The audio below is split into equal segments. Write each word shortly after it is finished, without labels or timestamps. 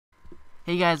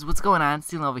Hey guys, what's going on?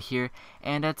 StealNova here,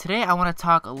 and today I want to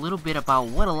talk a little bit about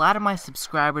what a lot of my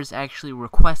subscribers actually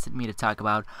requested me to talk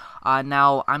about.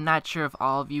 Now, I'm not sure if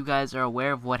all of you guys are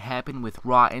aware of what happened with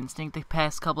Raw Instinct the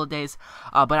past couple of days,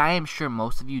 but I am sure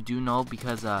most of you do know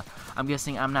because I'm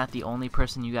guessing I'm not the only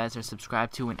person you guys are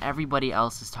subscribed to, and everybody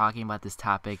else is talking about this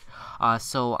topic.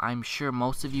 So I'm sure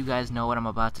most of you guys know what I'm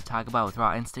about to talk about with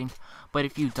Raw Instinct, but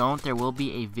if you don't, there will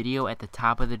be a video at the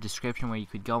top of the description where you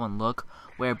could go and look,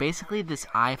 where basically this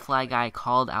ifly guy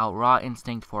called out Raw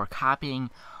Instinct for copying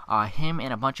him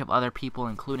and a bunch of other people,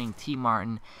 including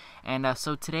tmartn. And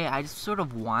so today I just sort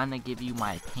of want to give you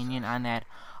my opinion on that,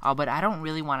 but I don't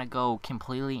really want to go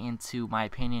completely into my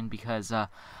opinion because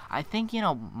I think,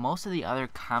 most of the other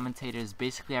commentators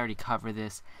basically already cover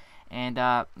this. And,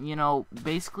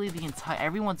 basically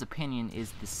everyone's opinion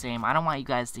is the same. I don't want you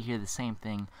guys to hear the same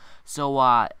thing. So,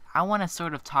 I want to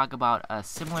sort of talk about a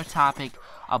similar topic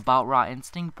about Raw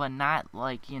Instinct, but not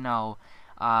like,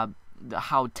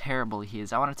 how terrible he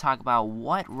is. I want to talk about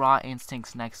what Raw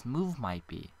Instinct's next move might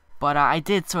be. But I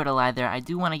did sort of lie there. I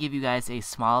do want to give you guys a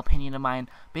small opinion of mine.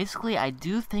 Basically, I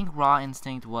do think Raw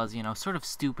Instinct was, sort of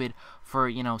stupid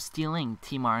for, stealing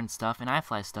tmartn stuff and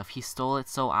ifly stuff. He stole it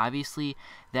so obviously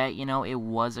that, it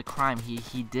was a crime.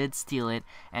 He did steal it,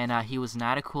 and he was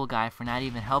not a cool guy for not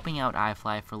even helping out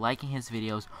ifly, for liking his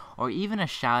videos, or even a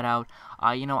shout out.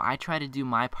 I try to do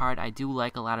my part. I do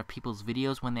like a lot of people's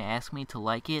videos when they ask me to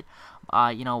like it.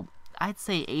 I'd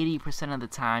say 80% of the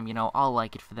time, I'll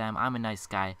like it for them. I'm a nice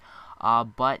guy.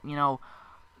 But,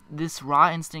 this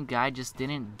Raw Instinct guy just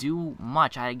didn't do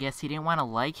much. I guess he didn't want to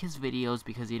like his videos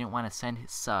because he didn't want to send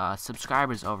his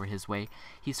subscribers over his way.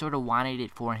 He sort of wanted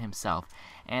it for himself.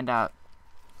 And a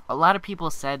lot of people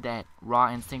said that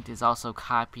Raw Instinct is also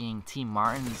copying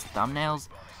tmartn's thumbnails.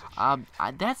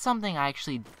 That's something I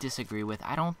actually disagree with.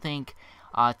 I don't think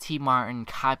tmartn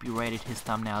copyrighted his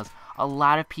thumbnails. A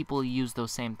lot of people use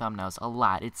those same thumbnails. A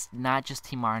lot. It's not just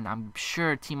tmartn. I'm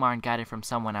sure tmartn got it from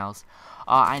someone else.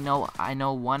 I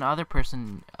know one other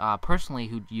person personally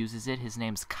who uses it. His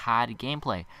name's COD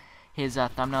Gameplay. His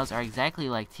thumbnails are exactly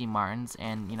like tmartn's,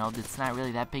 and it's not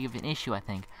really that big of an issue. I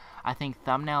think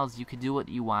thumbnails, you could do what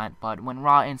you want, but when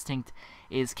Raw Instinct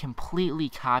is completely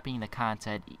copying the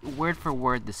content, word for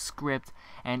word, the script,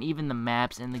 and even the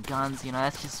maps and the guns,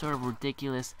 that's just sort of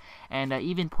ridiculous. And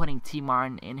even putting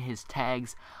tmartn in his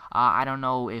tags, I don't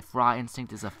know if Raw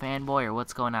Instinct is a fanboy or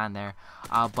what's going on there,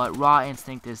 but Raw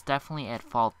Instinct is definitely at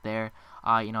fault there.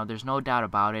 There's no doubt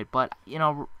about it, but,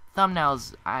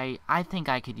 thumbnails, I think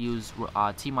I could use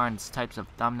tmartn's types of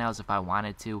thumbnails if I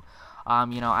wanted to. I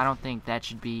don't think that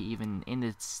should be even in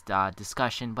this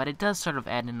discussion, but it does sort of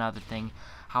add another thing,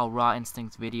 how Raw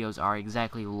Instinct's videos are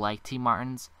exactly like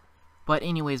tmartn's. But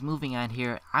anyways, moving on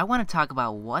here, I want to talk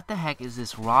about what the heck is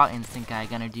this Raw Instinct guy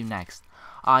gonna do next.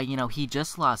 He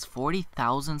just lost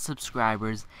 40,000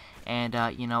 subscribers, and,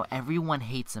 everyone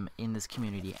hates him in this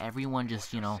community. Everyone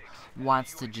just,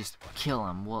 wants to just kill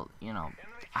him. Well,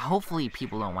 hopefully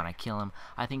people don't want to kill him.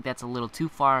 I think that's a little too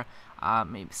far.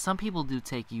 Maybe some people do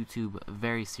take YouTube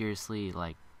very seriously,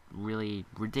 like really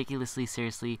ridiculously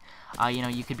seriously.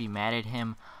 You could be mad at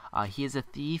him. He is a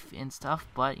thief and stuff,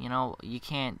 but you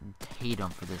can't hate him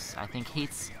for this. I think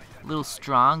hate's a little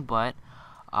strong, but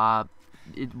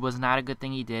it was not a good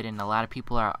thing he did, and a lot of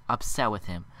people are upset with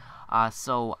him.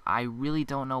 So I really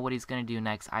don't know what he's gonna do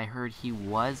next. I heard he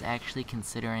was actually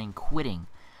considering quitting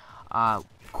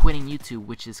YouTube,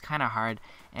 which is kind of hard,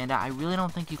 and I really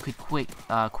don't think you could quit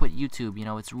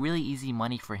YouTube. It's really easy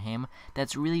money for him.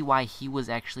 That's really why he was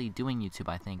actually doing YouTube,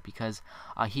 I think, because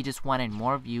he just wanted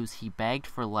more views. He begged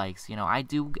for likes. I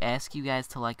do ask you guys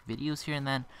to like videos here and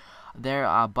then there,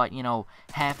 but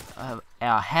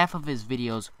half of his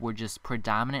videos were just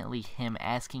predominantly him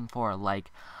asking for a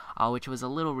like, which was a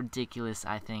little ridiculous,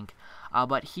 I think.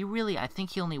 But I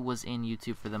think he only was in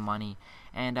YouTube for the money,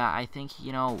 and I think,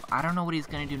 I don't know what he's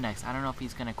gonna do next. I don't know if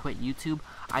he's gonna quit YouTube.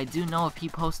 I do know if he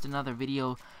posts another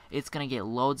video, it's gonna get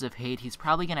loads of hate. He's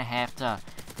probably gonna have to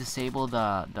disable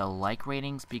the like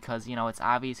ratings because, it's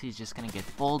obvious he's just gonna get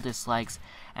full dislikes,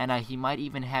 and he might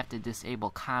even have to disable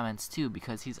comments too,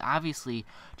 because he's obviously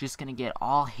just gonna get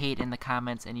all hate in the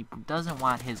comments, and he doesn't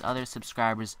want his other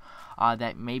subscribers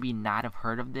that maybe not have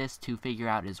heard of this to figure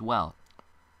out as well.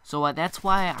 So that's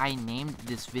why I named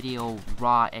this video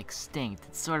Raw Extinct.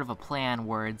 It's sort of a play on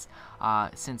words,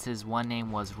 since his one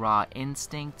name was Raw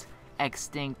Instinct.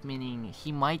 Extinct meaning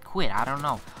he might quit, I don't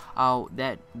know.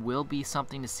 that will be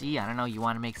something to see. I don't know, you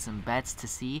want to make some bets to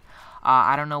see.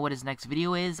 I don't know what his next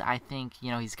video is. I think,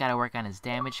 you know, he's got to work on his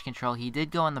damage control. He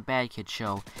did go on the Bad Kid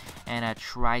Show and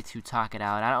try to talk it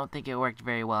out. I don't think it worked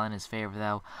very well in his favor,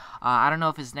 though. I don't know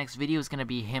if his next video is going to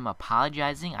be him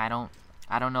apologizing. I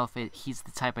don't know if he's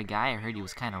the type of guy. I heard he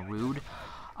was kind of rude.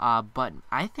 But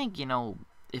I think, you know,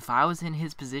 if I was in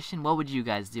his position, what would you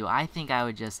guys do? I think I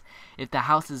would just, if the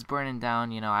house is burning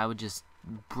down, you know, I would just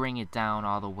bring it down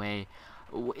all the way.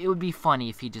 It would be funny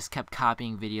if he just kept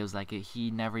copying videos like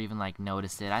he never even like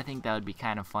noticed it. I think that would be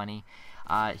kind of funny.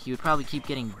 He would probably keep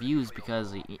getting views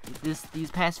because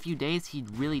these past few days he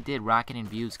really did rocket in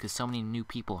views because so many new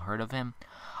people heard of him.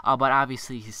 But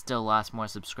obviously he still lost more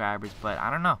subscribers. But I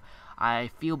don't know.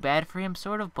 I feel bad for him,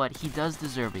 sort of, but he does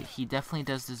deserve it. He definitely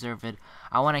does deserve it.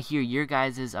 I want to hear your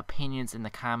guys' opinions in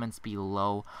the comments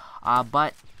below.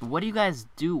 But what do you guys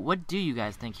do? What do you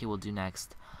guys think he will do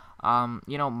next?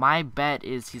 You know, my bet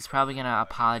is he's probably going to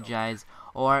apologize,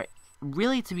 or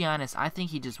really, to be honest, I think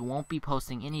he just won't be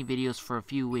posting any videos for a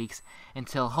few weeks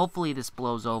until hopefully this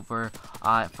blows over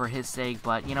for his sake.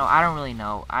 But, you know, I don't really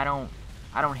know. I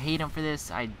don't hate him for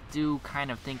this. I do kind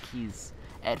of think he's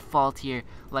at fault here,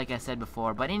 like I said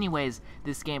before. But anyways,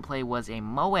 this gameplay was a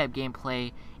Moab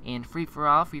gameplay in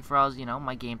free-for-all. Free-for-all is, you know,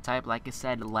 my game type, like I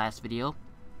said in the last video.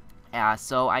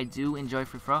 So I do enjoy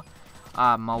free-for-all.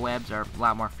 Moabs are a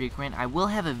lot more frequent. I will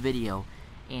have a video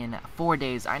in 4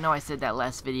 days. I know I said that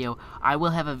last video. I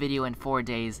will have a video in 4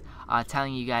 days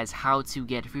telling you guys how to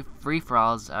get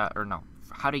free-for-alls,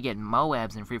 how to get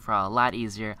Moabs in free-for-all a lot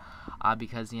easier.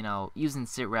 Because, you know, using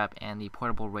sitrep and the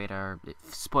portable radar,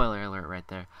 spoiler alert right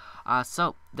there.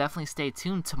 So definitely stay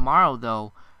tuned. Tomorrow,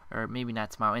 though, or maybe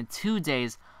not tomorrow, in 2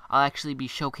 days, I'll actually be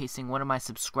showcasing one of my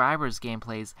subscribers'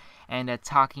 gameplays and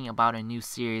talking about a new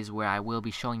series where I will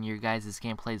be showing you guys'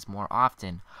 gameplays more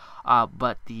often.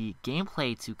 But the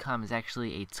gameplay to come is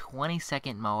actually a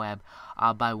 20-second Moab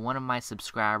by one of my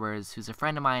subscribers who's a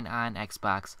friend of mine on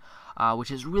Xbox,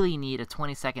 which is really neat, a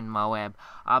 20-second Moab.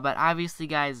 But obviously,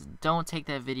 guys, don't take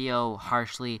that video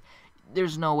harshly.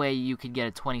 There's no way you could get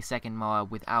a 20-second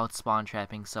Moab without spawn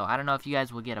trapping, so I don't know if you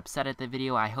guys will get upset at the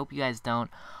video. I hope you guys don't.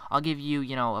 I'll give you,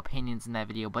 you know, opinions in that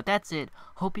video, but that's it.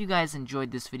 Hope you guys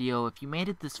enjoyed this video. If you made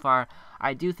it this far,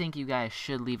 I do think you guys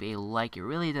should leave a like. It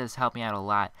really does help me out a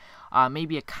lot.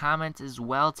 Maybe a comment as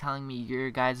well telling me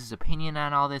your guys' opinion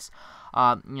on all this.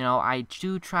 You know, I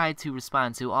do try to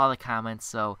respond to all the comments,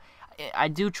 so I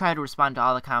do try to respond to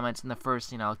all the comments in the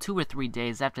first, you know, 2 or 3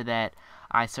 days. After that,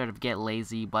 I sort of get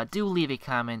lazy, but do leave a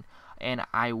comment, and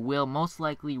I will most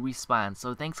likely respond.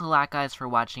 So thanks a lot, guys, for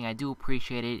watching. I do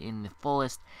appreciate it in the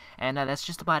fullest, and that's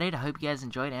just about it. I hope you guys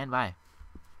enjoyed, and bye.